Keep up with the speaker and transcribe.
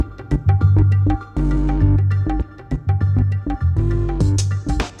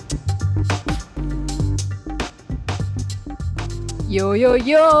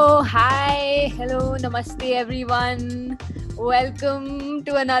Yo, hi, hello, namaste everyone. Welcome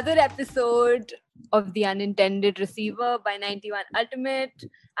to another episode of The Unintended Receiver by 91 Ultimate.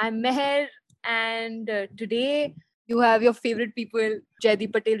 I'm Meher, and today you have your favorite people,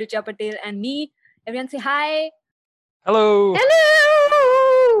 Jaideep Patel, Richa Patel, and me. Everyone say hi. Hello.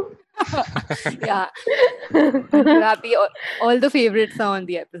 Hello. Yeah, I'm so happy. All the favorites are on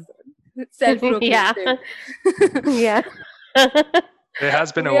the episode. Self-proclaimed. Yeah. It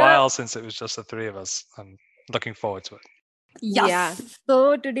has been a while since it was just the three of us. I'm looking forward to it. Yes. Yeah.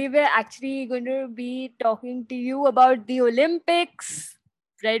 So today we're actually going to be talking to you about the Olympics.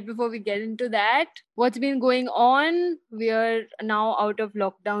 Right before we get into that, what's been going on? We are now out of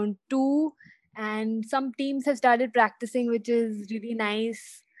lockdown 2, and some teams have started practicing, which is really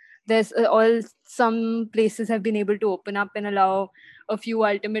nice. There's some places have been able to open up and allow a few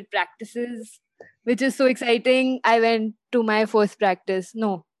ultimate practices, which is so exciting. I went to my first practice.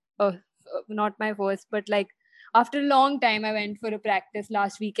 No, not my first, but like after a long time, I went for a practice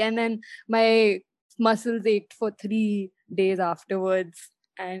last weekend, and my muscles ached for 3 days afterwards.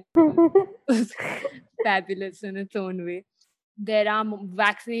 And it was fabulous in its own way. There are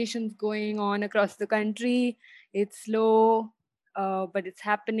vaccinations going on across the country. It's slow, but it's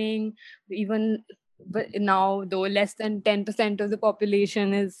happening. But now, though, less than 10% of the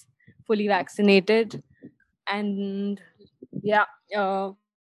population is fully vaccinated. And yeah,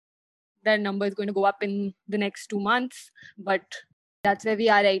 that number is going to go up in the next 2 months. But that's where we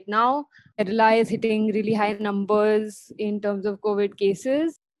are right now. Kerala is hitting really high numbers in terms of COVID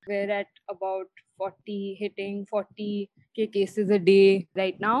cases. We're at about 40k cases a day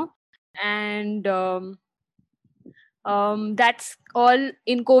right now. And that's all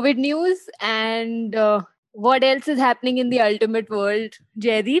in COVID news. And what else is happening in the ultimate world,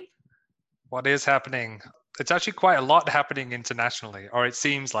 Jaideep? What is happening? It's actually quite a lot happening internationally, or it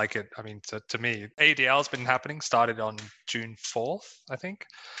seems like it. I mean, to me, ADL's been happening, started on June 4th, I think.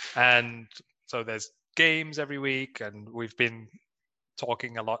 And so there's games every week, and we've been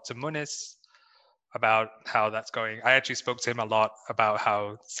talking a lot to Munis about how that's going. I actually spoke to him a lot about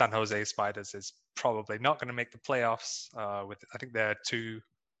how San Jose Spiders is probably not going to make the playoffs. I think they're 2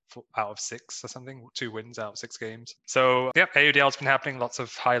 out of 6 or something, 2 wins out of 6 games. So yeah, AUDL's been happening, lots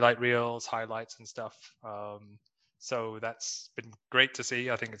of highlight reels, highlights and stuff. So that's been great to see.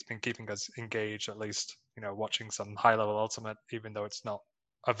 I think it's been keeping us engaged, at least, watching some high-level Ultimate, even though it's not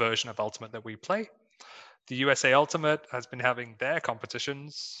a version of Ultimate that we play. The USA Ultimate has been having their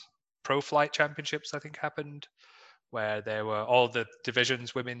competitions. Pro Flight Championships, I think, happened, where there were all the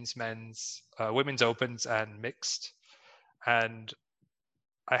divisions, women's, men's, women's opens and mixed. And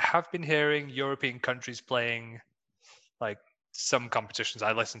I have been hearing European countries playing like some competitions.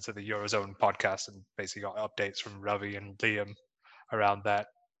 I listened to the Eurozone podcast and basically got updates from Ravi and Liam around that,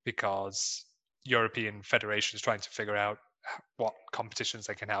 because European Federation is trying to figure out what competitions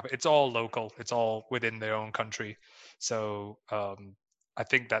they can have. It's all local. It's all within their own country. So I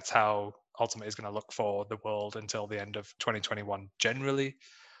think that's how Ultimate is going to look for the world until the end of 2021 generally.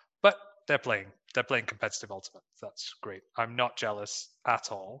 But they're playing competitive Ultimate. That's great. I'm not jealous at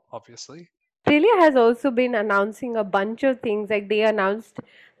all, obviously. Australia has also been announcing a bunch of things. Like they announced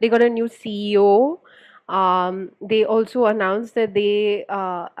they got a new CEO. They also announced that they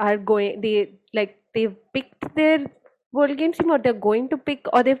are going. They've picked their World Games team, or they're going to pick,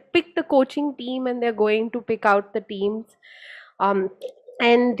 or they've picked the coaching team, and they're going to pick out the teams.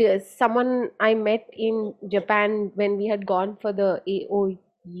 And someone I met in Japan when we had gone for the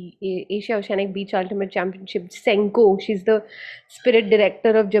Asia Oceanic Beach Ultimate Championship, Senko, she's the spirit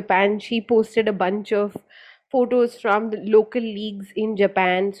director of Japan. She posted a bunch of photos from the local leagues in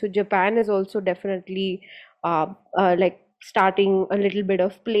Japan. So Japan is also definitely like starting a little bit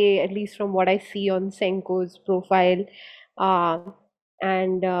of play, at least from what I see on Senko's profile.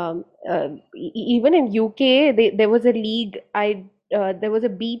 And even in UK, there was a league. There was a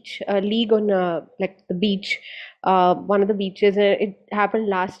beach league on like the beach, one of the beaches. It happened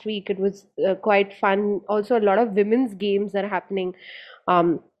last week. It was quite fun. Also, a lot of women's games are happening.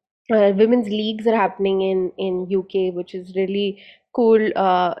 Women's leagues are happening in UK, which is really cool.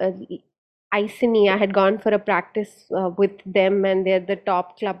 Iceni, I had gone for a practice with them, and they're the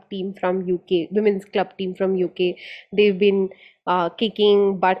top club team from UK, women's club team from UK. They've been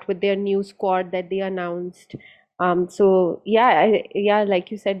kicking butt with their new squad that they announced. So yeah, like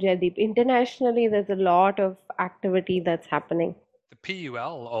you said, Jaideep, internationally there's a lot of activity that's happening. The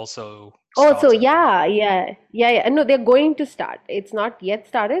PUL also Also, started. yeah. No, they're going to start. It's not yet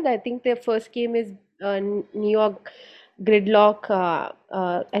started. I think their first game is New York Gridlock,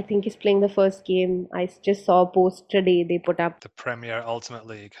 I think, is playing the first game. I just saw a post today they put up. The Premier Ultimate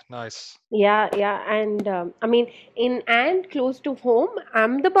League. Nice. Yeah, yeah, and I mean, in and close to home,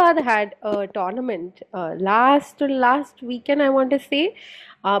 Ahmedabad had a tournament last weekend, I want to say,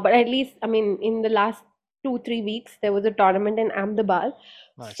 but at least, I mean, in the last 2 3 weeks there was a tournament in Ahmedabad.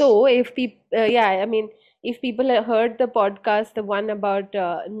 Nice. So if people, yeah, I mean, if people heard the podcast, the one about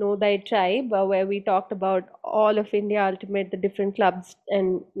Know Thy Tribe, where we talked about all of India Ultimate, the different clubs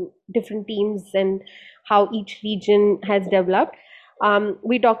and different teams, and how each region has developed.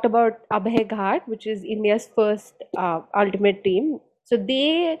 We talked about Abhay Ghat, which is India's first ultimate team. So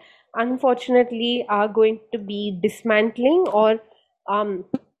they unfortunately are going to be dismantling or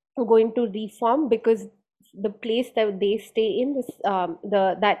going to reform because the place that they stay in,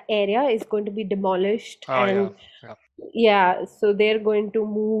 that area is going to be demolished, Oh, and yeah. yeah, so they're going to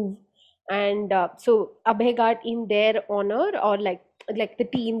move, and so Abhay Ghat, in their honor, or like the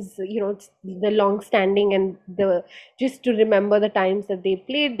teams, the long standing, and the just to remember the times that they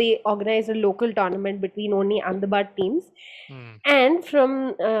played, they organized a local tournament between only Ahmedabad teams. Hmm. And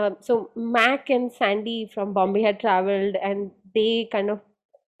from so Mac and Sandy from Bombay had traveled, and they kind of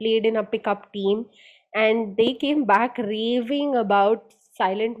played in a pickup team, and they came back raving about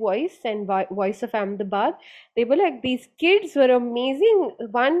Silent Voice and Voice of Ahmedabad. They were like, these kids were amazing.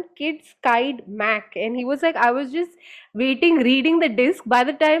 One kid skied Mac, and he was like, I was just waiting, reading the disc. By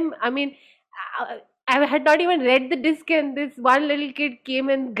the time, I mean, I had not even read the disc, and this one little kid came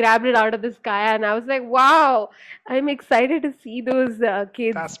and grabbed it out of the sky, and I was like, wow, I'm excited to see those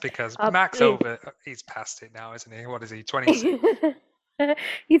kids. That's because up Max play. over. He's past it now, isn't he? What is he? 26.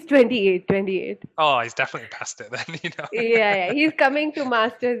 He's 28. Oh, he's definitely past it then. Yeah, he's coming to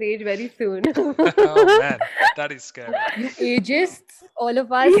master's age very soon. Oh man, that is scary. You ageists, all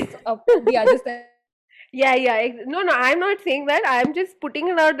of us up the other side. Yeah. No, I'm not saying that. I'm just putting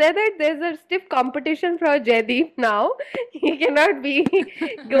it out there that there's a stiff competition for Jaideep now. He cannot be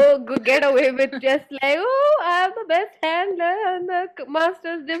go get away with just like, oh, I'm the best handler in the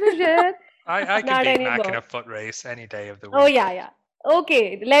Masters division. I can Not beat Mac in anymore. a foot race any day of the week. Oh yeah.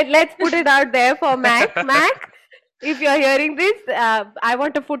 Okay, let's put it out there for Mac. Mac, if you're hearing this, I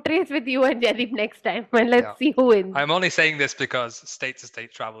want a foot race with you and Jaideep next time, and let's Yeah. see who wins. I'm only saying this because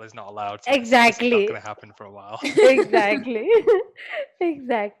state-to-state travel is not allowed. So this is Exactly. not going to happen for a while. Exactly.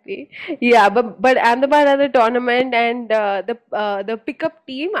 Exactly. Yeah, but Ahmedabad had a tournament, and the pickup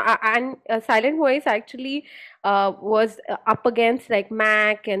team, and Silent Voice actually was up against like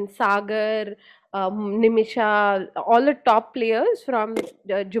Mac and Sagar, Nimisha, all the top players from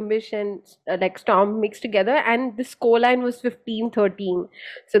Jumbish and like Storm mixed together, and the scoreline was 15-13.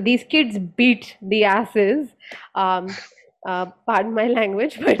 So these kids beat the asses. Pardon my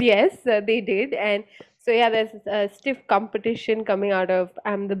language, but yes, they did. And so yeah, there's a stiff competition coming out of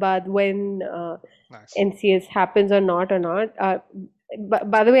Ahmedabad when Nice. NCS happens or not.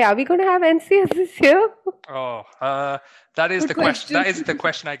 By the way, are we going to have NCS this year? Oh, that is Good the question. That question. is the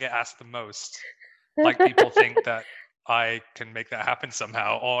question I get asked the most. Like people think that I can make that happen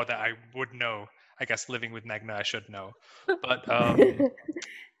somehow, or that I would know. I guess living with Meghna, I should know. But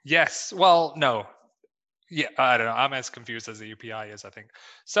yes, well, no. Yeah, I don't know. I'm as confused as the UPI is, I think.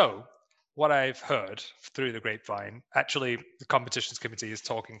 So, what I've heard through the grapevine, actually, the competitions committee is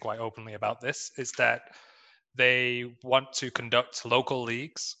talking quite openly about this, is that they want to conduct local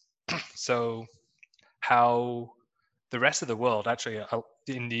leagues. So, how the rest of the world, actually,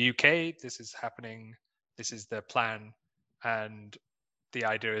 in the UK, this is happening. This is their plan, and the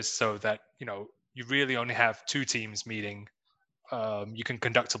idea is so that you really only have two teams meeting. You can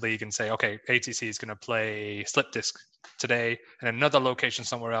conduct a league and say, okay, ATC is going to play slip disc today, and another location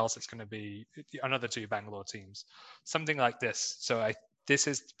somewhere else, it's going to be another two Bangalore teams, something like this. So this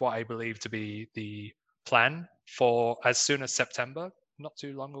is what I believe to be the plan for as soon as September, not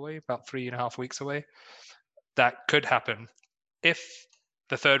too long away, about 3.5 weeks away. That could happen if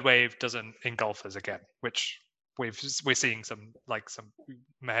the third wave doesn't engulf us again, which we're seeing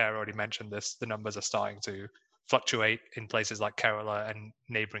Meher already mentioned this, the numbers are starting to fluctuate in places like Kerala and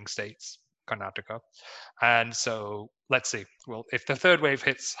neighboring states, Karnataka. And so let's see. Well, if the third wave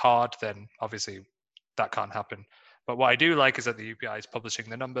hits hard, then obviously that can't happen. But what I do like is that the UPI is publishing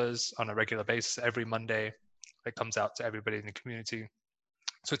the numbers on a regular basis every Monday. It comes out to everybody in the community.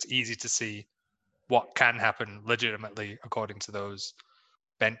 So it's easy to see what can happen legitimately according to those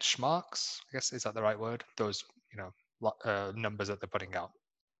benchmarks. I guess, is that the right word? Those, numbers that they're putting out.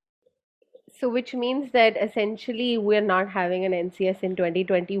 So, which means that essentially we're not having an NCS in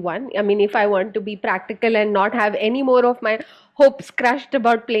 2021. I mean, if I want to be practical and not have any more of my hopes crushed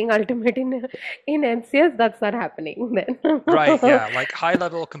about playing Ultimate in NCS, that's not happening then. Right, yeah, like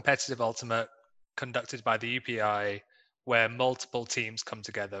high-level competitive Ultimate conducted by the UPI, where multiple teams come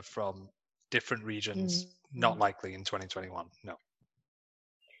together from different regions. Not likely in 2021. No.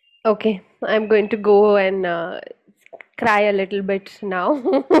 Okay, I'm going to go and cry a little bit now.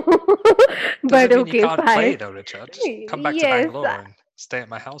 But Doesn't mean you okay, can't play fine. though, Richard. Just come back to Yes. Bangalore and stay at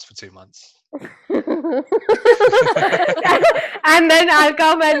my house for 2 months. And then I'll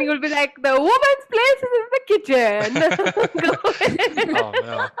come and you'll be like, the woman's place is in the kitchen. Go ahead. Oh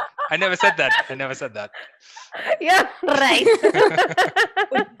no. I never said that. I never said that. Yeah, right.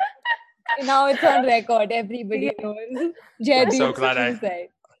 Now it's on record. Everybody knows. Jaideep so glad I- suicide.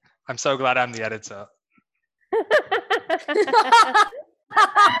 I'm so glad I'm the editor.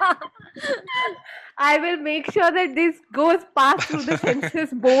 I will make sure that this goes past through the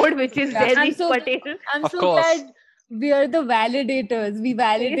census board, which is Yeah, Jaideep Patel. I'm Of so course. glad we are the validators. We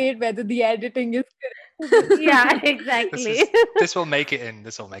validate whether the editing is correct. Yeah, exactly. This will make it in.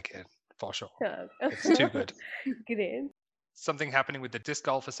 This will make it in for sure. It's too good. Great. Something happening with the Disc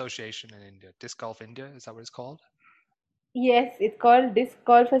Golf Association in India. Disc Golf India, is that what it's called? Yes, it's called Disc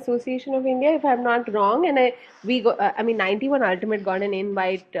Golf Association of India, if I'm not wrong. And I mean, 91 Ultimate got an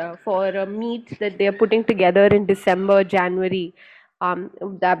invite for a meet that they're putting together in December, January.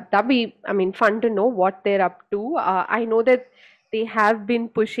 That'd be, I mean, fun to know what they're up to. I know that they have been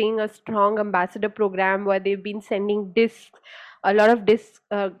pushing a strong ambassador program where they've been sending discs, a lot of disc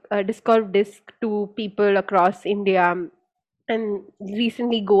golf disc to people across India. And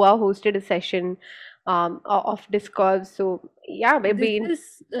recently, Goa hosted a session of disc golf. So yeah, maybe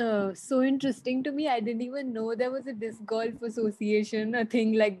This is so interesting to me. I didn't even know there was a disc golf association, a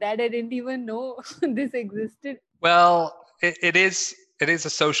thing like that. I didn't even know this existed. Well, it is a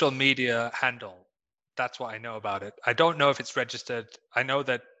social media handle. That's what I know about it. I don't know if it's registered. I know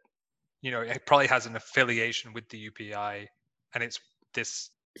that it probably has an affiliation with the UPI, and it's this.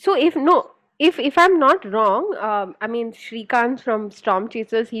 so if I'm not wrong, I mean Shrikant from Storm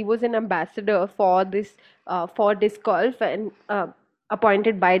Chasers, he was an ambassador for this for disc golf and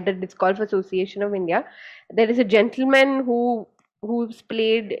appointed by the Disc Golf Association of India. There is a gentleman who's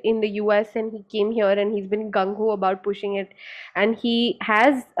played in the US and he came here and he's been gung ho about pushing it, and he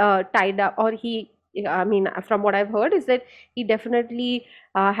has tied up, or he, I mean, from what I've heard is that he definitely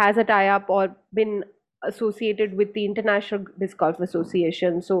has a tie up or been associated with the International Disc Golf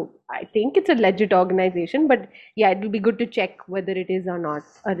Association. So I think it's a legit organization, but yeah, it will be good to check whether it is or not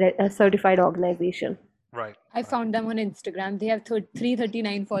a certified organization. Right. I found them on Instagram. They have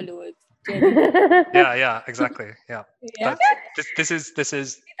 339 followers. Yeah, exactly. Yeah. Yeah. This is the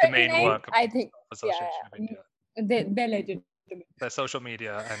main 339, work of I think. the Association of India. They're legit. Their social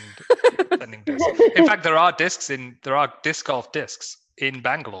media and sending discs. In fact, there are disc golf discs in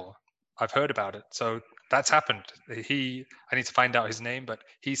Bangalore. I've heard about it. So that's happened. I need to find out his name, but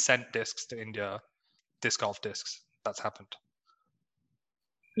he sent discs to India, disc golf discs. That's happened.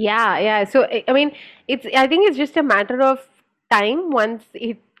 Yeah. So I mean, I think it's just a matter of time once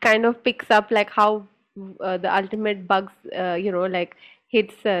it kind of picks up, like how the ultimate bugs, like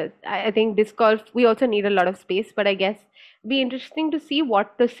hits. I think disc golf. We also need a lot of space, but I guess be interesting to see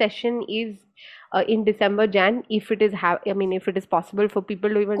what the session is in December, Jan. If it is if it is possible for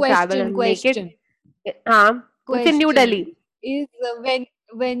people to even travel and make it. It's in New Delhi. Is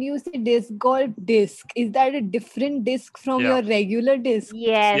when you say disc golf disc, is that a different disc from your regular disc?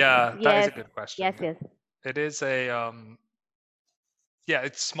 Yes. Yeah, that is a good question. Yes. It is a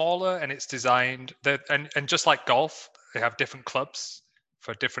it's smaller and it's designed that, and just like golf, they have different clubs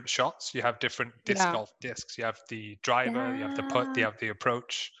for different shots. You have different disc golf discs. You have the driver, you have the putt, you have the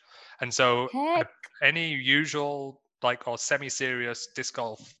approach, and so any usual or semi-serious disc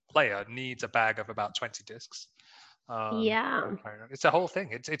golf player needs a bag of about 20 discs. It's a whole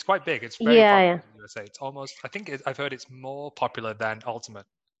thing. It's quite big. It's very popular in the USA. It's almost, I've heard it's more popular than Ultimate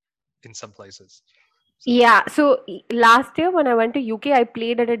in some places. Yeah, so last year when I went to UK, I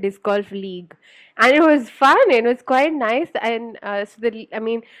played at a disc golf league, and it was fun. It was quite nice, and it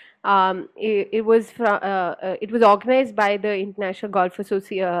was organized by the International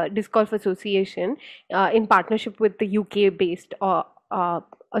Disc Golf Association in partnership with the UK based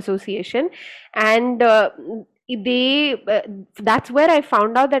association, and that's where I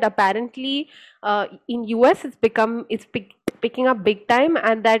found out that apparently in US it's picking up big time,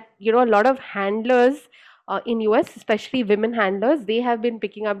 and that a lot of handlers in US, especially women handlers, they have been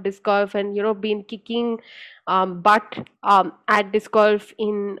picking up disc golf and been kicking butt at disc golf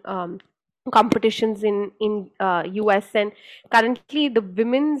in competitions in US. And currently the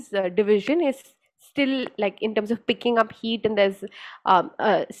women's division is still like in terms of picking up heat, and there's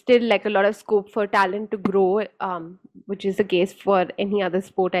still like a lot of scope for talent to grow, which is the case for any other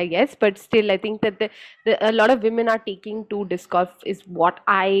sport, I guess. But still, I think that a lot of women are taking to disc golf is what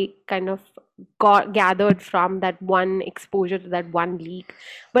I kind of gathered from that one exposure to that one league.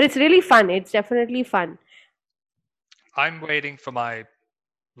 But it's really fun. It's definitely fun. I'm waiting for my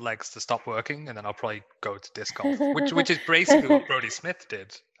legs to stop working, and then I'll probably go to disc golf, which is basically what Brody Smith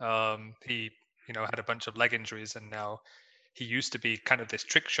did. He had a bunch of leg injuries, and now he used to be kind of this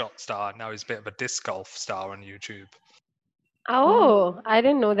trick shot star. Now he's a bit of a disc golf star on YouTube. Oh, I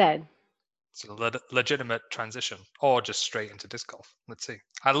didn't know that. It's a legitimate transition, or just straight into disc golf. Let's see.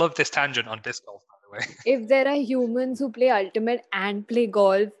 I love this tangent on disc golf, by the way. If there are humans who play Ultimate and play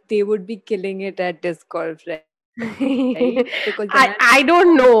golf, they would be killing it at disc golf, right? Because I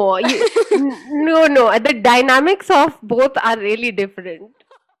don't know. No. The dynamics of both are really different.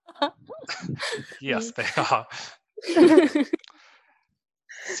 Yes, they are.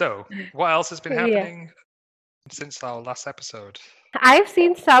 So, what else has been happening since our last episode? I've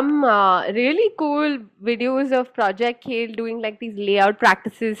seen some really cool videos of Project Kale doing like these layout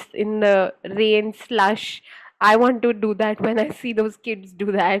practices in the rain, slush. I want to do that when I see those kids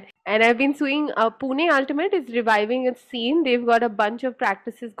do that. And I've been seeing Pune Ultimate is reviving its scene. They've got a bunch of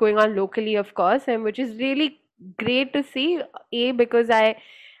practices going on locally, of course, and which is really great to see. Because I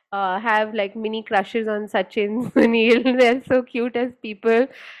have like mini crushes on Sachin, Sunil. They're so cute as people.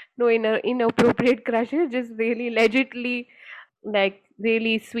 No inappropriate crushes, just really legitly like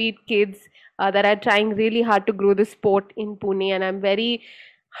really sweet kids that are trying really hard to grow the sport in Pune, and I'm very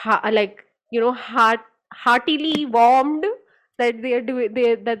heartily warmed that they are doing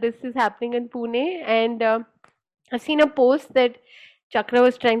that this is happening in Pune. And I've seen a post that Chakra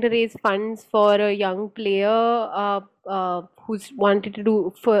was trying to raise funds for a young player who's wanted to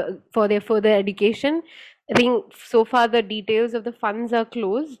do for their further education. I think so far the details of the funds are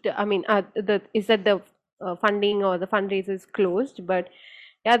closed. I mean, the funding or the fundraiser is closed, but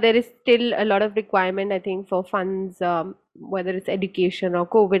yeah, there is still a lot of requirement, I think, for funds, whether it's education or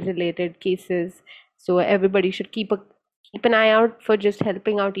COVID related cases. So everybody should keep an eye out for just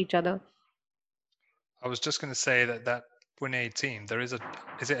helping out each other. I was just going to say that Pune team, is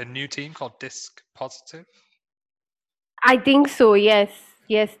it a new team called Disc Positive? I think so, yes.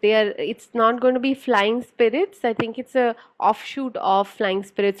 They are. It's not going to be Flying Spirits. I think it's a offshoot of Flying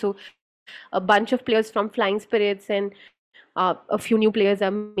Spirits. So a bunch of players from Flying Spirits and a few new players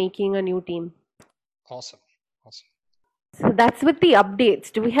are making a new team. Awesome. So that's with the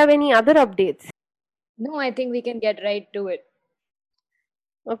updates. Do we have any other updates? No, I think we can get right to it.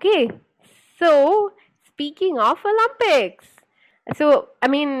 Okay. So speaking of Olympics, so I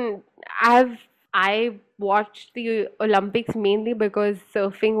mean, I watched the Olympics mainly because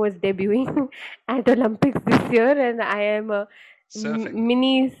surfing was debuting at Olympics this year, and I am a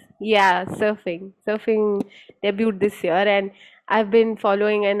surfing. Surfing debuted this year, and I've been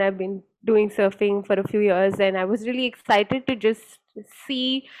following and I've been doing surfing for a few years, and I was really excited to just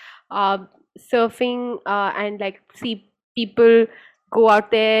see surfing and like see people go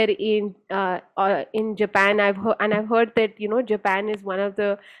out there in Japan. I've heard that Japan is one of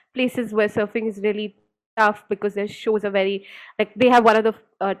the places where surfing is really tough because their shows are very like they have one of the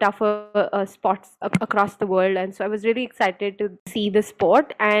tougher spots across the world, and so I was really excited to see the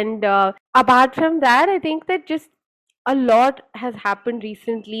sport. And apart from that, I think that just a lot has happened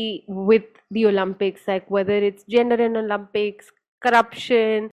recently with the Olympics, like whether it's gender in Olympics,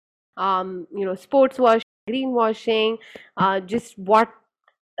 corruption, sports washing, greenwashing, just what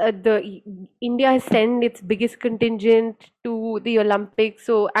the India has sent its biggest contingent to the Olympics.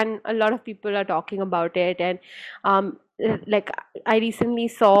 So, and a lot of people are talking about it. And like I recently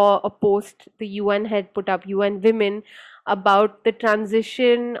saw a post the UN had put up, UN Women, about the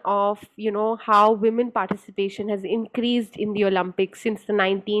transition of how women participation has increased in the Olympics since the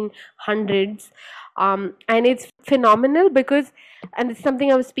 1900s. And it's phenomenal because, and it's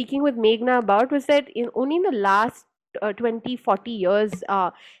something I was speaking with Meghna about, was that only in the last 20-40 years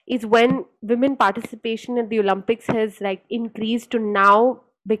is when women participation in the Olympics has like increased to now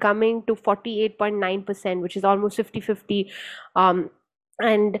becoming to 48.9%, which is almost 50-50.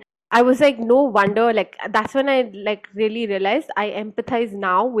 And I was like, no wonder, like that's when I like really realized I empathize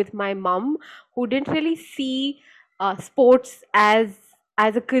now with my mom, who didn't really see sports as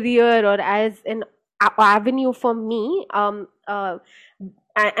a career or as an avenue for me. And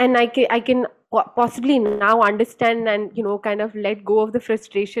I can possibly now understand and kind of let go of the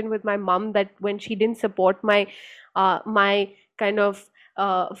frustration with my mom that when she didn't support my my kind of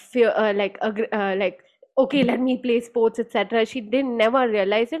fear like okay, let me play sports, etc. She didn't never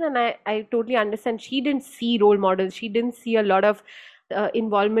realize it, and I totally understand. She didn't see role models. She didn't see a lot of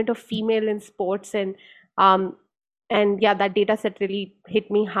involvement of female in sports, um and yeah, that data set really hit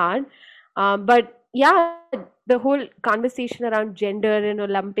me hard. But yeah, the whole conversation around gender in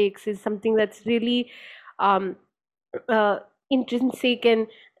Olympics is something that's really um uh, intrinsic. And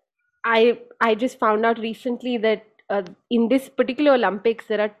I just found out recently that in this particular Olympics,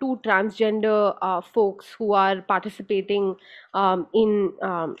 there are two transgender folks who are participating um, in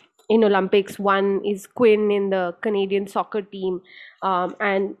um, in Olympics. One is Quinn in the Canadian soccer team,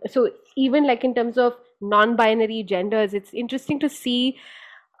 and so even like in terms of non-binary genders, it's interesting to see.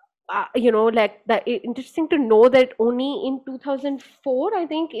 Like that. Interesting to know that only in 2004, I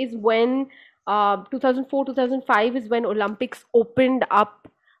think, is when 2004 2005 is when Olympics opened up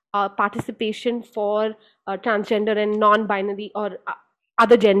participation for transgender and non-binary or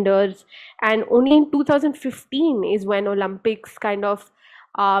other genders, and only in 2015 is when Olympics kind of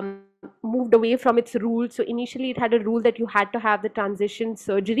moved away from its rule. So initially, it had a rule that you had to have the transition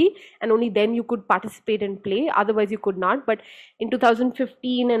surgery, and only then you could participate and play. Otherwise, you could not. But in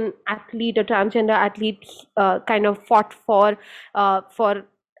 2015, an athlete, a transgender athlete, kind of fought for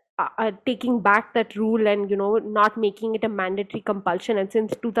taking back that rule and not making it a mandatory compulsion. And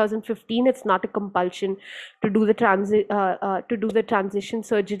since 2015, it's not a compulsion to do the transition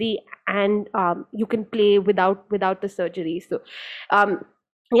surgery, and you can play without the surgery. So um,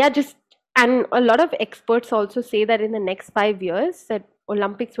 yeah, just and a lot of experts also say that in the next 5 years, that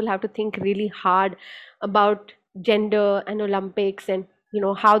Olympics will have to think really hard about gender and Olympics, and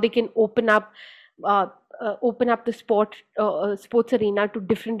how they can uh, open up the sports arena to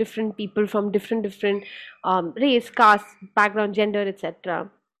different people from different race, caste, background, gender, etc.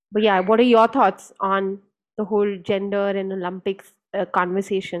 But yeah, what are your thoughts on the whole gender and Olympics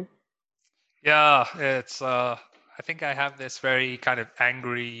conversation? Yeah, it's I think I have this very kind of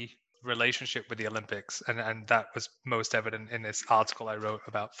angry relationship with the Olympics, and that was most evident in this article I wrote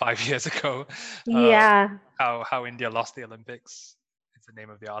about 5 years ago. Uh, Yeah. how India lost the Olympics is the name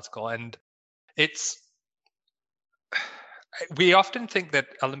of the article, and it's we often think that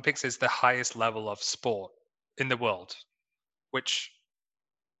Olympics is the highest level of sport in the world, which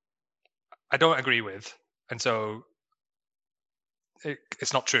I don't agree with, and so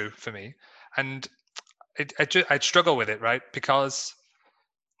it's not true for me. And I struggle with it, right? Because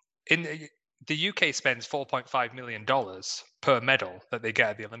in the UK spends $4.5 million per medal that they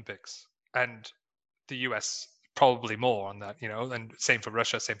get at the Olympics, and the US probably more on that, and same for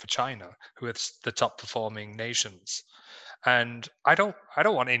Russia, same for China, who are the top performing nations. And I don't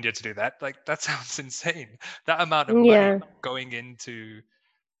want India to do that. Like, that sounds insane. That amount of money Yeah. going into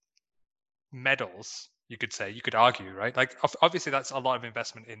medals, you could argue, right? Like, obviously that's a lot of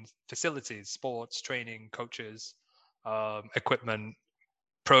investment in facilities, sports, training, coaches, equipment,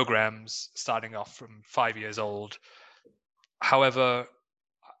 programs starting off from 5 years old. However,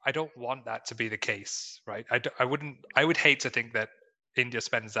 I don't want that to be the case, right? I would hate to think that India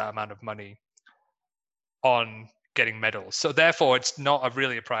spends that amount of money on getting medals. So therefore, it's not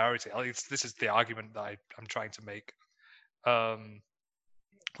really a priority. At least this is the argument that I'm trying to make.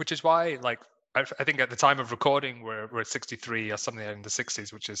 Which is why, like, I think at the time of recording, we're at 63 or something in the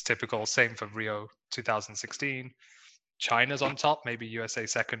 60s, which is typical. Same for Rio 2016. China's on top, maybe USA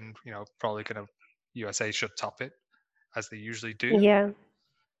second. Probably gonna USA should top it, as they usually do. Yeah.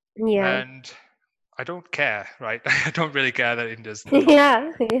 Yeah. And I don't care, right? I don't really care that India's top.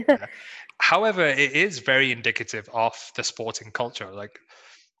 Yeah. Yeah. However, it is very indicative of the sporting culture. Like,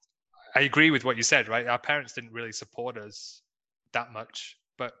 I agree with what you said, right? Our parents didn't really support us that much,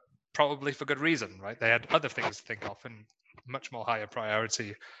 but probably for good reason, right? They had other things to think of and much more higher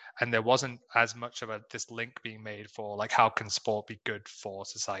priority. And there wasn't as much of this link being made for, like, how can sport be good for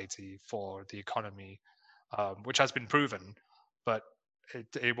society, for the economy, which has been proven, but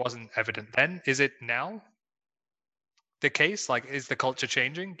it wasn't evident then. Is it now the case? Like, is the culture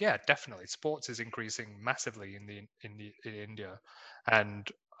changing? Yeah, definitely. Sports is increasing massively in India, and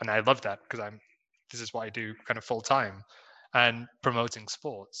I love that, because this is what I do kind of full time, and promoting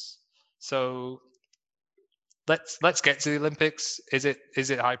sports. So let's get to the Olympics. Is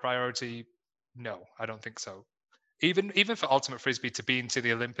it high priority? No, I don't think so. Even for ultimate frisbee to be into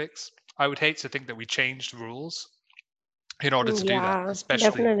the Olympics, I would hate to think that we changed rules in order to do that, Yeah, especially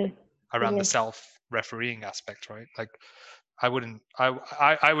definitely. around the Yeah. self-refereeing aspect, right? Like, I wouldn't.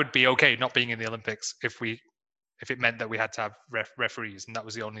 I would be okay not being in the Olympics if it meant that we had to have referees, and that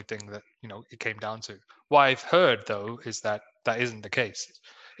was the only thing that it came down to. What I've heard, though, is that isn't the case.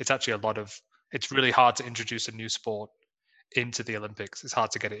 It's actually it's really hard to introduce a new sport into the Olympics. It's hard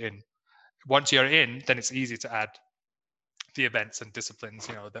to get it in, once you're in, then it's easy to add the events and disciplines,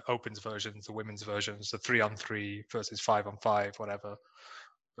 the opens versions, the women's versions, the 3-on-3 versus 5-on-5, whatever.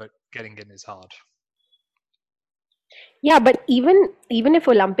 But getting in is hard. Yeah, but even if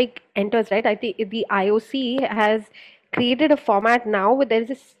Olympic enters, right? I think the IOC has created a format now where there is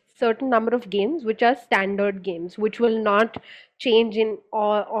a certain number of games which are standard games, which will not change in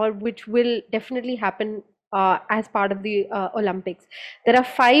or which will definitely happen as part of the Olympics. There are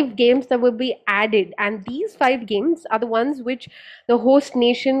 5 games that will be added, and these 5 games are the ones which the host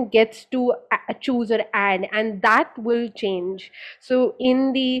nation gets to choose or add, and that will change. So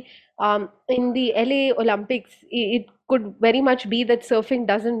in the LA Olympics, it could very much be that surfing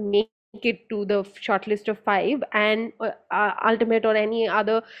doesn't make it to the shortlist of 5, and ultimate or any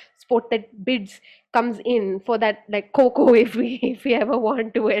other sport that bids comes in for that, like Coco, if we ever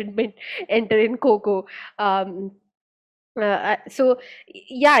want to enter in Coco. Um, so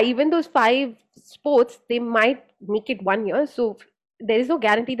yeah, even those 5 sports, they might make it one year. So there is no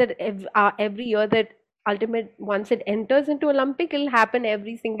guarantee that every year that ultimate, once it enters into Olympic, it'll happen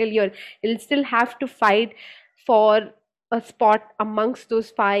every single year. It'll still have to fight for a spot amongst those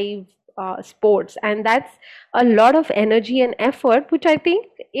 5 sports, and that's a lot of energy and effort, which I think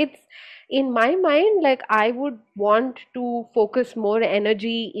it's, in my mind, like I would want to focus more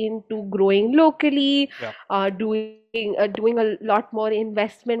energy into growing locally, doing a lot more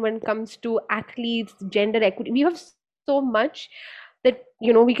investment when it comes to athletes, gender equity. We have so much that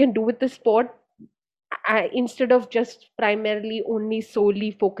we can do with the sport, instead of just primarily only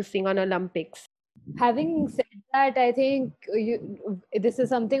solely focusing on Olympics. Having said that, I think this is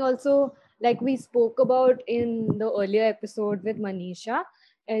something also like we spoke about in the earlier episode with Manisha.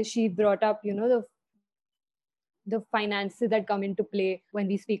 She brought up, the finances that come into play when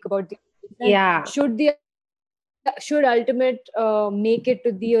we speak about the Yeah. should Ultimate make it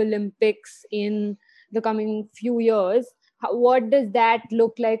to the Olympics in the coming few years. What does that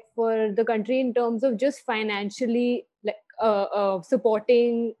look like for the country in terms of just financially, like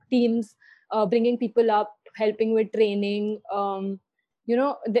supporting teams, bringing people up, helping with training?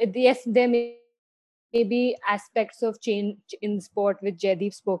 Yes, there may be aspects of change in sport which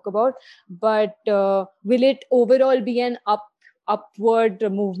Jaideep spoke about, but will it overall be an upward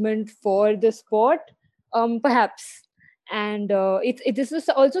movement for the sport? Perhaps. And this is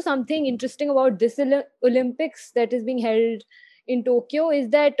also something interesting about this Olympics that is being held in Tokyo, is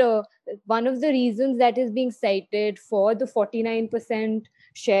that one of the reasons that is being cited for the 49%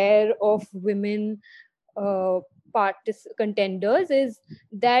 share of women contenders is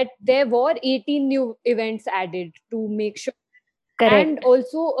that there were 18 new events added to make sure, and Correct.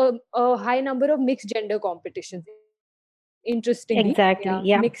 also a high number of mixed gender competitions. Interestingly, Exactly.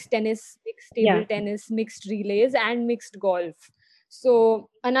 Yeah. mixed tennis, mixed Yeah. table tennis, mixed relays, and mixed golf. So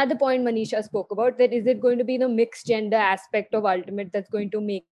another point Manisha spoke about, that is it going to be the mixed gender aspect of Ultimate that's going to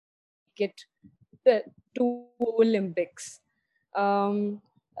make it to Olympics?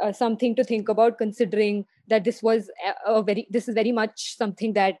 Something to think about, considering that this is very much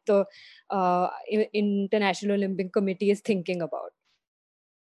something that the International Olympic Committee is thinking about.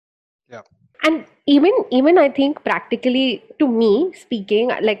 Yeah. And even I think, practically, to me speaking,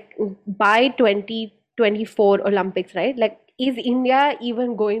 like by 2024 Olympics, right? Like, is India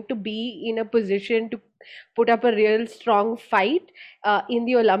even going to be in a position to put up a real strong fight in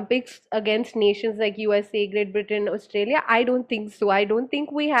the Olympics against nations like USA, Great Britain, Australia? I don't think so. I don't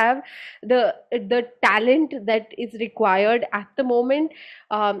think we have the talent that is required at the moment.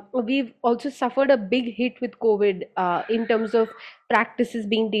 We've also suffered a big hit with COVID, in terms of practices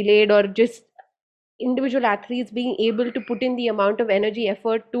being delayed, or just individual athletes being able to put in the amount of energy,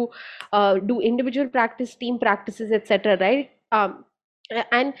 effort to do individual practice, team practices, etc., right?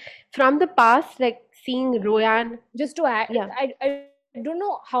 And from the past, like seeing Royan. Just to add, Yeah. I don't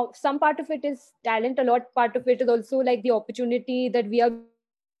know how some part of it is talent, a lot part of it is also like the opportunity that we are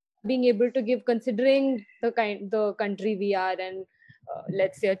being able to give, considering the country we are, and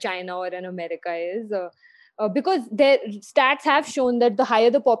let's say China or an America is. Because their stats have shown that the higher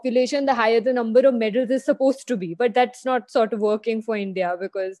the population, the higher the number of medals is supposed to be. But that's not sort of working for India,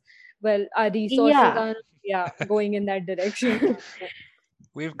 because, well, our resources Yeah. are going in that direction.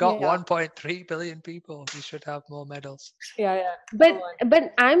 We've got Yeah. 1.3 billion people. We should have more medals. Yeah.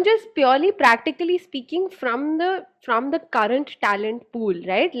 But I'm just purely practically speaking from the current talent pool,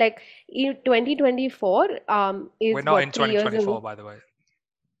 right? Like in 2024 is We're not what, in 3 years 2024, away. by the way.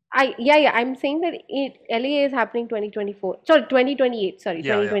 Yeah, I'm saying that LA is happening 2024. Sorry, 2028. Sorry,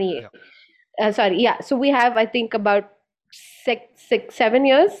 Yeah, 2028. yeah. Sorry, yeah. So we have, I think, about 7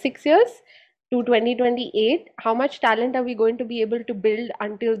 years, 6 years to 2028, how much talent are we going to be able to build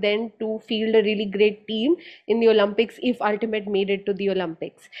until then to field a really great team in the Olympics if Ultimate made it to the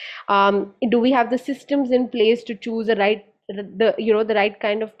Olympics? Do we have the systems in place to choose the right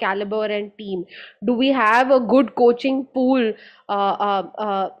kind of caliber and team? Do we have a good coaching pool?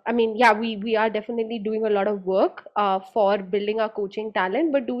 I mean, yeah, we are definitely doing a lot of work for building our coaching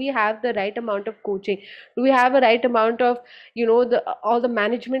talent, but do we have the right amount of coaching? Do we have a right amount of the all the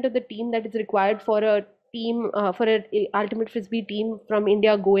management of the team that is required for a team for a ultimate frisbee team from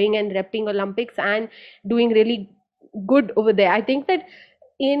India going and repping Olympics and doing really good over there? I think that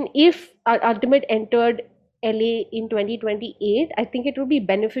in if ultimate entered LA in 2028, I think it would be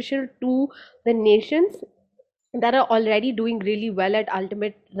beneficial to the nations that are already doing really well at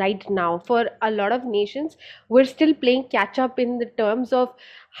ultimate right now. For a lot of nations, we're still playing catch up in the terms of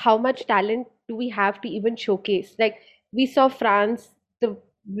how much talent do we have to even showcase. Like we saw France,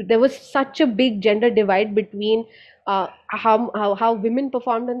 there was such a big gender divide between how women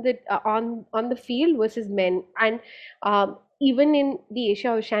performed on the field versus men. And even in the Asia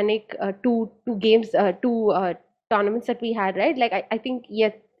Oceanic two games, two tournaments that we had, right? Like I think,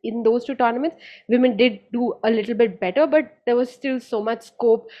 yes, in those two tournaments women did do a little bit better, but there was still so much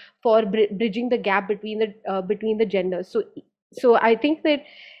scope for bridging the gap between the genders. So I think that,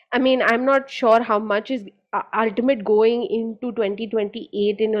 I mean, I'm not sure how much is ultimate going into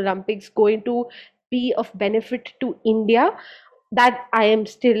 2028 in Olympics going to be of benefit to India. That I am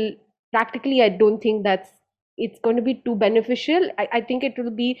still practically, I don't think it's going to be too beneficial. I think it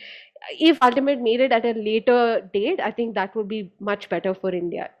will be, if ultimate made it at a later date, I think that would be much better for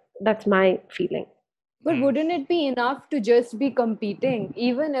India. That's my feeling. But wouldn't it be enough to just be competing,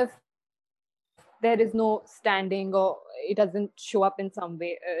 even if there is no standing or it doesn't show up in some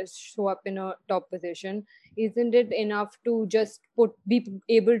way, show up in a top position? Isn't it enough to just be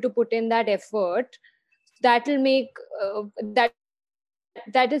able to put in that effort? That will make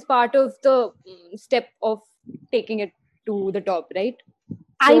that is part of the step of taking it to the top, right?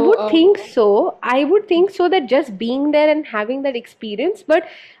 I would think so. I would think so, that just being there and having that experience. But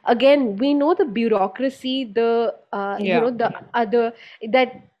again, we know the bureaucracy, the the other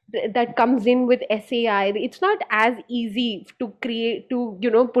that comes in with SAI. It's not as easy to create,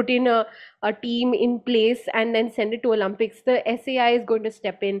 to put in a team in place and then send it to Olympics. The SAI is going to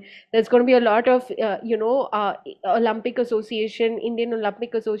step in. There's going to be a lot of Olympic Association, Indian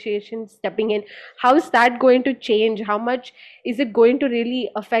Olympic Association stepping in. How is that going to change? How much is it going to really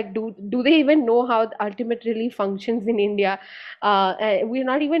affect? Do they even know how the ultimate really functions in India? We're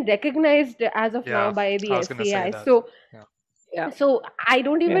not even recognized as of now by the I was going to say SAI. that. So I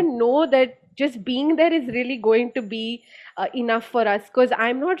don't even know that just being there is really going to be enough for us, because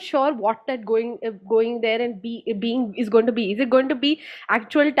I'm not sure what that going there and being is going to be. Is it going to be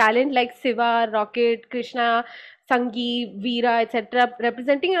actual talent like Siva, Rocket, Krishna, Sangi, Veera, etc.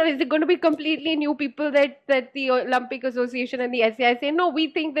 representing, or is it going to be completely new people that the Olympic Association and the SAI say, no, we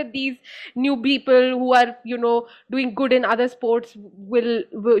think that these new people who are doing good in other sports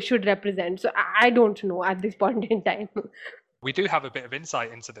should represent? So I don't know at this point in time. We do have a bit of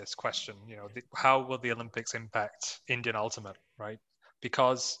insight into this question. How will the Olympics impact Indian Ultimate, right?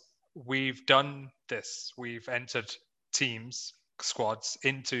 Because we've done this. We've entered teams, squads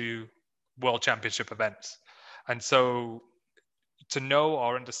into World Championship events. And so to know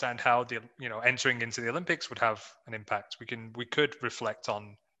or understand how entering into the Olympics would have an impact, we could reflect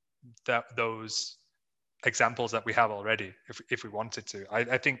on those examples that we have already if we wanted to.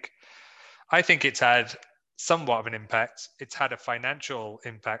 I think it's had somewhat of an impact. It's had a financial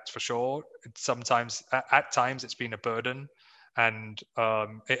impact for sure. At times it's been a burden, and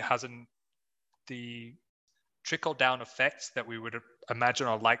it hasn't the trickle down effect that we would imagine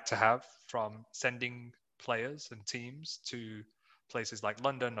or like to have from sending players and teams to places like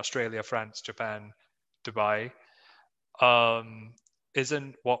London, Australia, France, Japan, Dubai.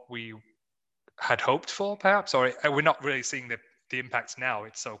 Isn't what we had hoped for, perhaps, or we're not really seeing the impacts now.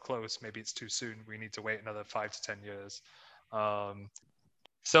 It's so close. Maybe it's too soon. We need to wait another 5 to 10 years.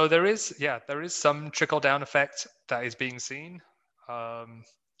 So there is some trickle down effect that is being seen.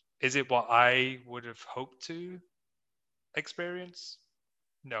 Is it what I would have hoped to experience?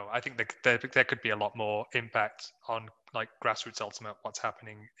 No, I think there could be a lot more impact on like grassroots ultimate, what's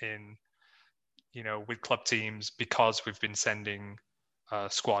happening in, with club teams, because we've been sending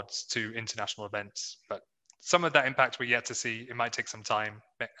squads to international events. But some of that impact we're yet to see. It might take some time,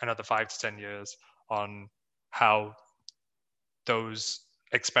 another 5 to 10 years, on how those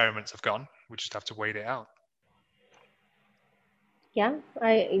experiments have gone. We just have to wait it out.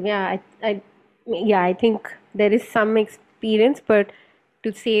 I think there is some experience, but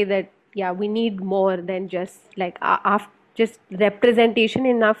to say that yeah, we need more than just like just representation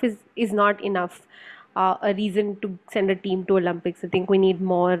enough is not enough. A reason to send a team to Olympics. I think we need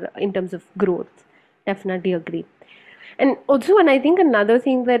more in terms of growth. Definitely agree. And also, and I think another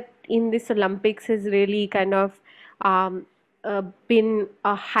thing that in this Olympics has really kind of um, been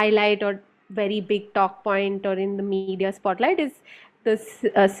a highlight or very big talk point or in the media spotlight is this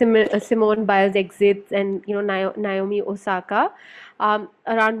Simone Biles exits and Naomi Osaka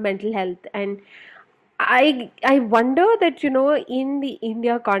around mental health. And I wonder that in the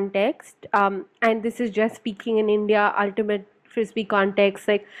India context, and this is just speaking in India ultimate frisbee context,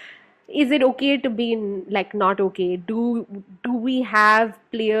 like, is it okay to be in, like, not okay? Do we have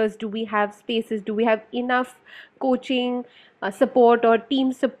players? Do we have spaces? Do we have enough coaching support or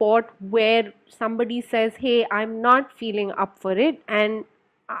team support where somebody says, "Hey, I'm not feeling up for it, and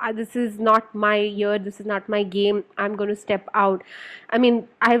this is not my year. This is not my game. I'm going to step out." I mean,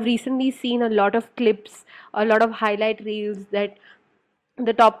 I've recently seen a lot of clips, a lot of highlight reels that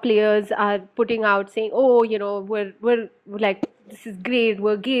the top players are putting out saying, "Oh, we're like, this is great,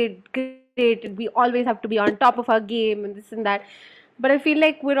 we're great, we always have to be on top of our game and this and that." But I feel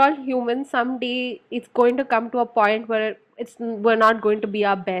like we're all human. Someday it's going to come to a point where we're not going to be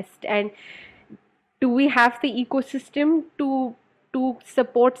our best. And do we have the ecosystem to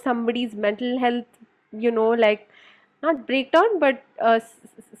support somebody's mental health, like, not breakdown, but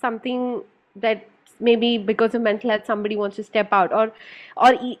something that maybe because of mental health somebody wants to step out, or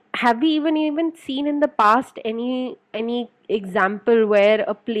have we even seen in the past any example where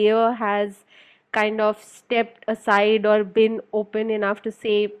a player has kind of stepped aside or been open enough to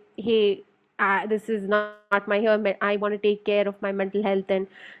say, "Hey, this is not my here. I want to take care of my mental health and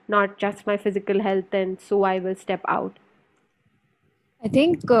not just my physical health, and so I will step out." I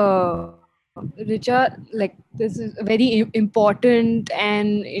think, Richa, like, this is a very important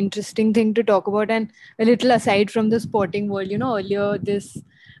and interesting thing to talk about, and a little aside from the sporting world. Earlier this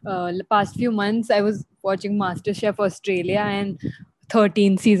past few months, I was watching MasterChef Australia and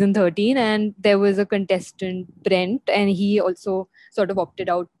 13 season 13, and there was a contestant, Brent, and he also sort of opted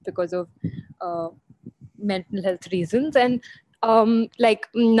out because of uh, mental health reasons. And like,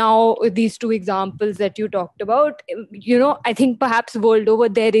 now these two examples that you talked about, I think perhaps world over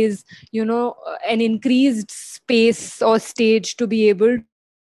there is an increased space or stage to be able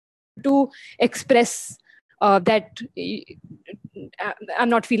to express that I'm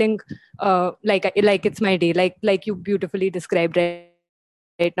not feeling like it's my day, like you beautifully described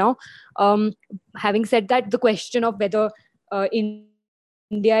right now. Having said that, the question of whether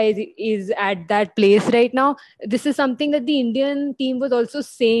India is at that place right now, this is something that the Indian team was also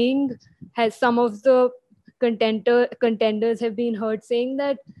saying. Has some of the contenders have been heard saying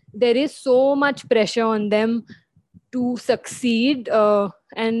that there is so much pressure on them to succeed,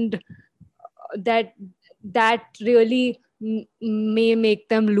 and that really may make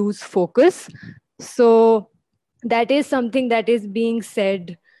them lose focus. So that is something that is being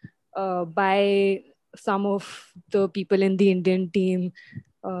said by some of the people in the Indian team,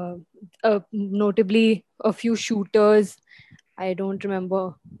 uh, notably a few shooters. I don't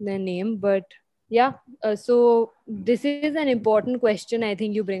remember their name, but yeah. So this is an important question I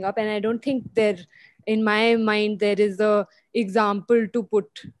think you bring up, and I don't think in my mind, there is a example to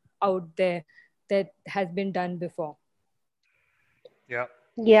put out there that has been done before. Yeah.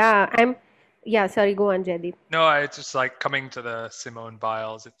 Yeah, yeah, sorry, go on, Jaideep. No, it's just like coming to the Simone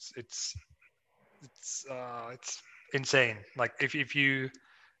Biles. It's insane. Like if you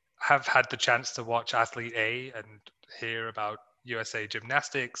have had the chance to watch Athlete A and hear about USA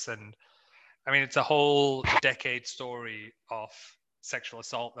Gymnastics, and I mean, it's a whole decade story of sexual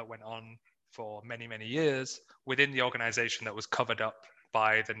assault that went on for many, many years within the organization that was covered up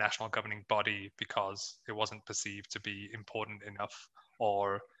by the national governing body because it wasn't perceived to be important enough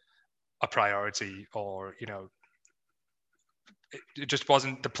or a priority, or it just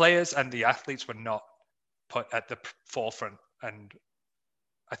wasn't. The players and the athletes were not put at the forefront, and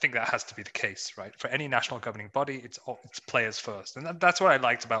I think that has to be the case, right? For any national governing body, it's players first, and that's what I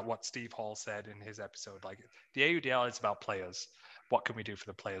liked about what Steve Hall said in his episode. Like, the AUDL is about players. What can we do for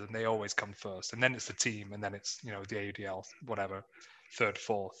the players? And they always come first, and then it's the team, and then it's the AUDL, whatever, third,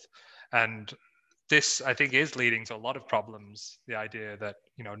 fourth, and this, I think, is leading to a lot of problems. The idea that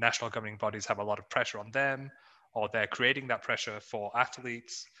national governing bodies have a lot of pressure on them, or they're creating that pressure for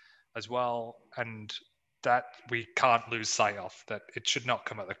athletes as well, and that we can't lose sight of, that it should not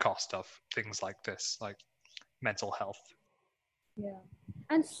come at the cost of things like this, like mental health. Yeah.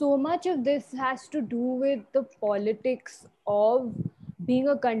 And so much of this has to do with the politics of being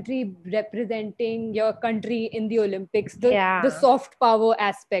a country representing your country in the Olympics, the Yeah. soft power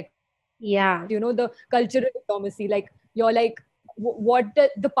aspect of it. Yeah. the cultural diplomacy. Like you're like what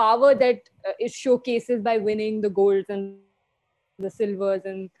the power that it showcases by winning the golds and the silvers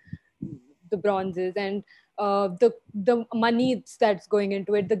and the bronzes, and the money that's going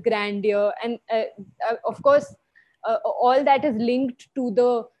into it, the grandeur, and of course all that is linked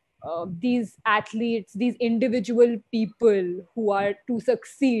to these athletes, these individual people who are to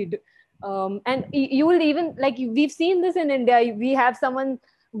succeed. And you will even, like, we've seen this in India. We have someone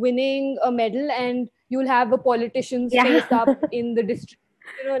winning a medal, and you'll have a politician's Yeah. face up in the district.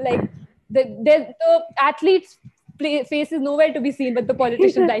 Like the athletes face is nowhere to be seen, but the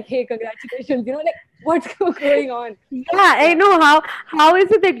politicians like, hey, congratulations. Like what's going on? Yeah, I Yeah. know. How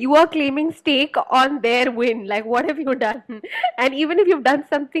is it that you are claiming stake on their win? Like, what have you done? And even if you've done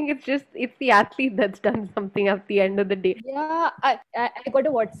something, it's the athlete that's done something at the end of the day. Yeah, I got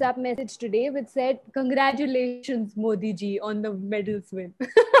a WhatsApp message today which said, "Congratulations, Modi ji, on the medals win."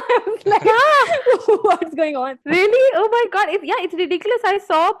 I was Yeah, like, what's going on? really? Oh my God! It's ridiculous. I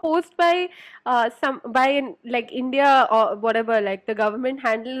saw a post by like India or whatever, like the government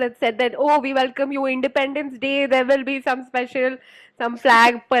handle that said that, oh, we welcome you Independence Day. There will be some special, some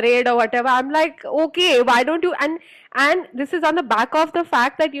flag parade or whatever. I'm like, okay, why don't you? And this is on the back of the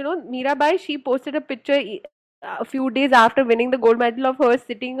fact that Mirabai, she posted a picture a few days after winning the gold medal of her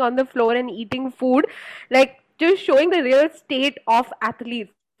sitting on the floor and eating food, like just showing the real state of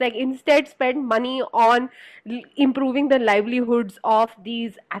athletes. Like instead spend money on improving the livelihoods of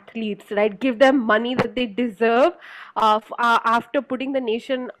these athletes, right? Give them money that they deserve after putting the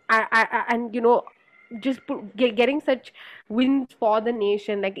nation and just getting such wins for the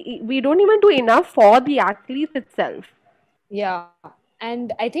nation. Like we don't even do enough for the athletes itself. Yeah,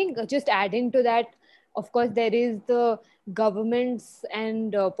 and I think just adding to that, of course, there is the governments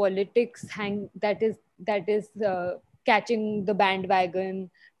and politics that is catching the bandwagon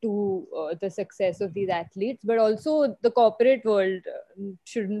to the success of these athletes, but also the corporate world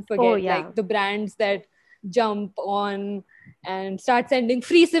shouldn't Oh forget, yeah. like the brands that jump on and start sending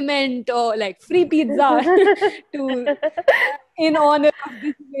free cement or like free pizza to in honor of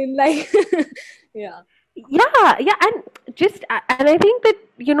this win, like yeah. Yeah, and and I think that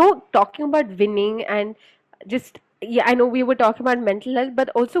talking about winning and just yeah, I know we were talking about mental health, but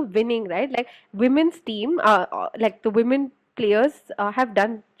also winning, right? Like women's team, like the women players have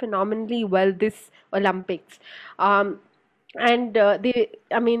done phenomenally well this Olympics, um, and I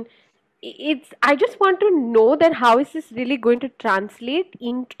mean, it's I just want to know that how is this really going to translate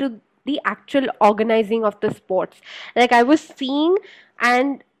into the actual organizing of the sports. Like I was seeing,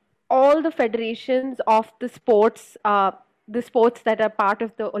 and all the federations of the sports that are part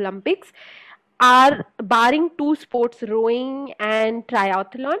of the Olympics are, barring two sports, rowing and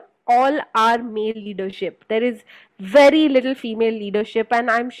triathlon, all are male leadership. There is very little female leadership,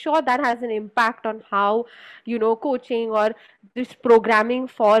 and I'm sure that has an impact on how coaching or this programming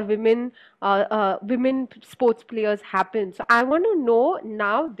for women sports players happen. So I want to know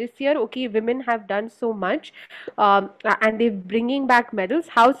now this year, okay, women have done so much, and they're bringing back medals.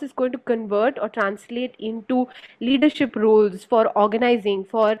 How is this going to convert or translate into leadership roles for organizing,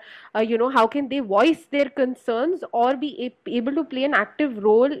 for how can they voice their concerns or be able to play an active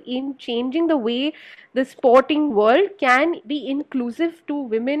role in changing the way the sporting world can be inclusive to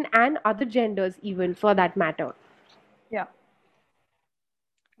women and other genders, even for that matter. Yeah,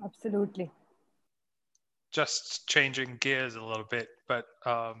 absolutely. Just changing gears a little bit, but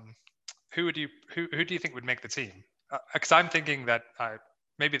who do you think would make the team? Because I'm thinking that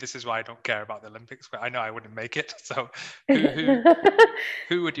maybe this is why I don't care about the Olympics, but I know I wouldn't make it. So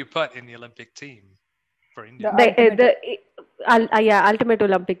who would you put in the Olympic team for India? The ultimate. Yeah, ultimate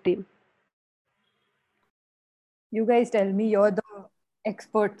Olympic team. You guys tell me, you're the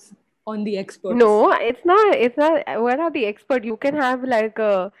experts on the experts. No, it's not. It's not. What are the expert? You can have like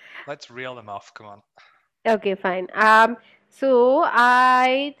a. Let's reel them off. Come on. Okay, fine. So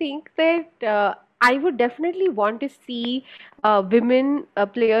I think that I would definitely want to see women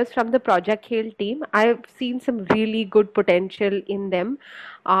players from the Project Khel team. I've seen some really good potential in them,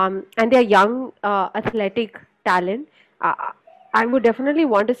 and they're young, athletic talent. I would definitely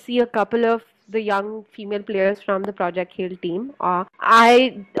want to see a couple of the young female players from the Project Khel team.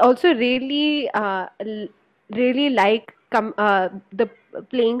 I also really like the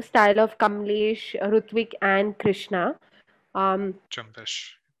playing style of Kamlesh, Rutvik, and Krishna.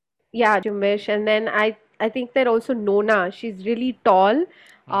 Jumbish. Yeah, Jumbesh, and then I think that also Nona. She's really tall.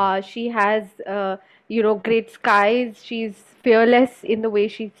 She has great skies. She's fearless in the way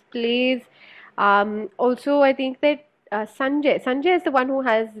she plays. Also, I think that Sanjay is the one who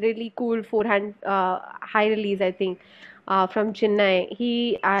has really cool forehand high release, I think. from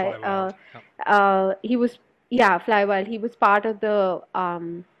Chennai. Fly Wild. He was, yeah, Flywell. He was part of the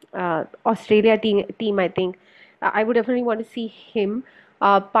Australia team, I think. I would definitely want to see him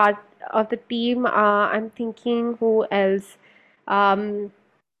part of the team. I'm thinking who else? Um, hmm.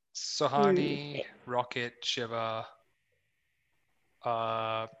 Sohani, Rocket, Shiva,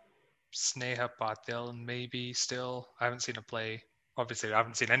 uh, Sneha Patil, maybe still. I haven't seen her play. Obviously, I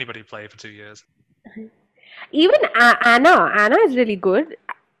haven't seen anybody play for 2 years. Even Anna. Anna is really good.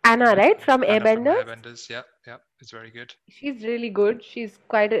 Anna, right? From Anna from Airbenders. Airbenders, yeah, it's very good. She's really good. She's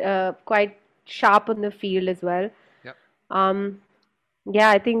quite sharp on the field as well. Yep. Yeah,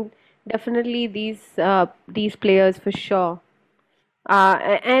 I think definitely these players for sure.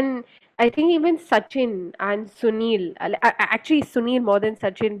 And I think even Sachin and Sunil, actually Sunil more than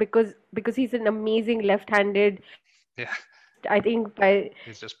Sachin because he's an amazing left-handed. Yeah, I think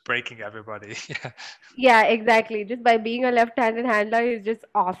he's just breaking everybody. yeah, exactly. Just by being a left-handed handler, he's just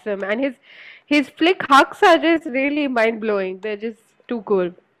awesome, and his flick hucks are just really mind-blowing. They're just too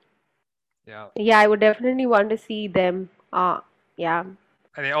cool. Yeah. Yeah, I would definitely want to see them. Yeah.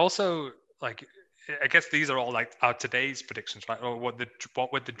 And it also, like, I guess these are all like our today's predictions, right? Or what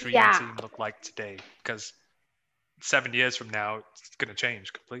would the dream Yeah. team look like today? Because 7 years from now, it's going to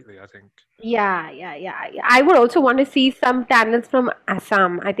change completely, I think. Yeah. I would also want to see some talents from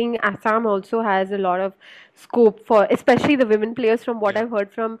Assam. I think Assam also has a lot of scope for, especially the women players. From what Yeah. I've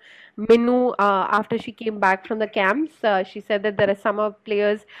heard from Minu, after she came back from the camps, she said that there are some of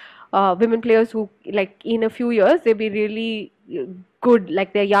players, women players who, like, in a few years, they'll be really good.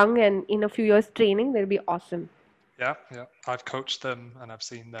 Like, they're young, and in a few years training, they'll be awesome. Yeah. I've coached them, and I've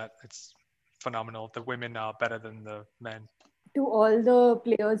seen that it's phenomenal. The women are better than the men. To all the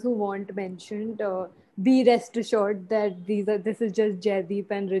players who weren't mentioned, be rest assured that this is just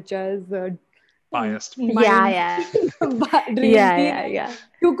Jaideep and Richa's Biased. Yeah. dream team. Yeah.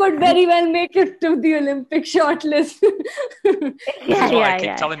 You could very well make it to the Olympic shortlist. This is what I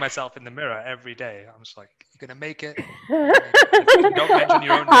keep telling myself in the mirror every day. I'm just like, you're gonna make it. Don't mention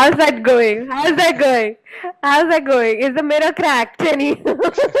your own name. How's that going? Is the mirror cracked, Jenny?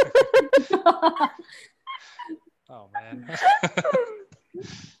 Oh man.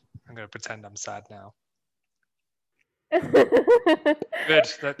 I'm gonna pretend I'm sad now. Good.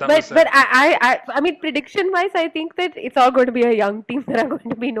 But I mean, prediction wise, I think that it's all going to be a young team. There are going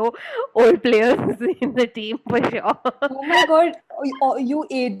to be no old players in the team for sure. Oh my god, you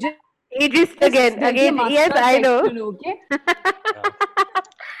ageist again. Yes, I know. Okay. Yeah.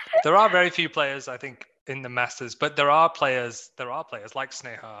 There are very few players, I think, in the Masters, but there are players like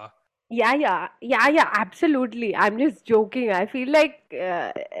Sneha. Yeah, absolutely. I'm just joking. I feel like,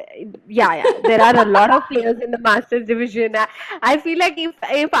 there are a lot of players in the Masters division. I feel like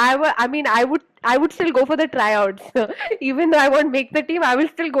if I were, I would still go for the tryouts. Even though I won't make the team, I will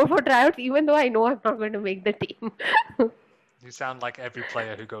still go for tryouts, even though I know I'm not going to make the team. You sound like every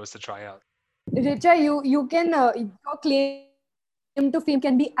player who goes to tryout. Richa, you can your claim to fame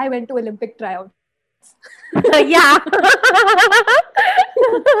can be I went to Olympic tryouts. Yeah.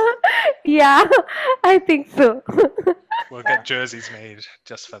 Yeah, I think so. We'll get jerseys made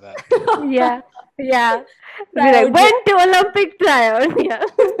just for that. Yeah. Went to Olympic trial. Yeah.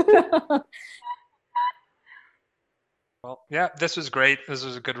 Well, yeah, this was great. This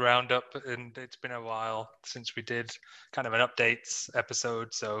was a good roundup, and it's been a while since we did kind of an updates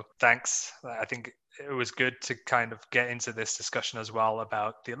episode. So thanks. I think it was good to kind of get into this discussion as well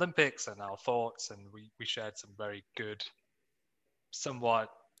about the Olympics and our thoughts, and we shared some very good, somewhat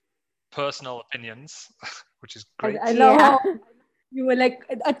personal opinions, which is great. I love how you were like,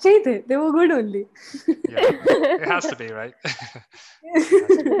 "Achhe the, they were good only." Yeah, it has to be, right?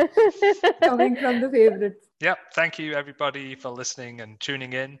 Coming from the favorites. Yep. Thank you, everybody, for listening and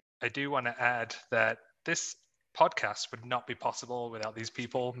tuning in. I do want to add that this podcast would not be possible without these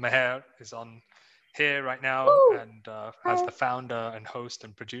people. Meher is on here right now and as the founder and host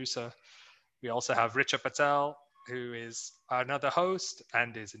and producer. We also have Richa Patel, who is another host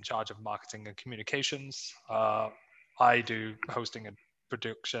and is in charge of marketing and communications. I do hosting and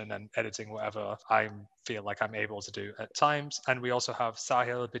production and editing, whatever I feel like I'm able to do at times. And we also have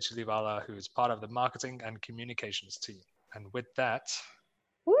Sahil Bijliwala, who is part of the marketing and communications team. And with that,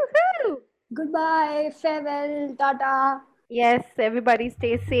 woohoo! Goodbye, farewell, tata. Yes, everybody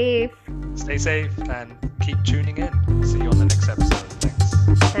stay safe. Stay safe and keep tuning in. See you on the next episode. Thanks.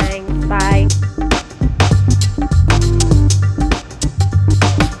 Thanks. Bye.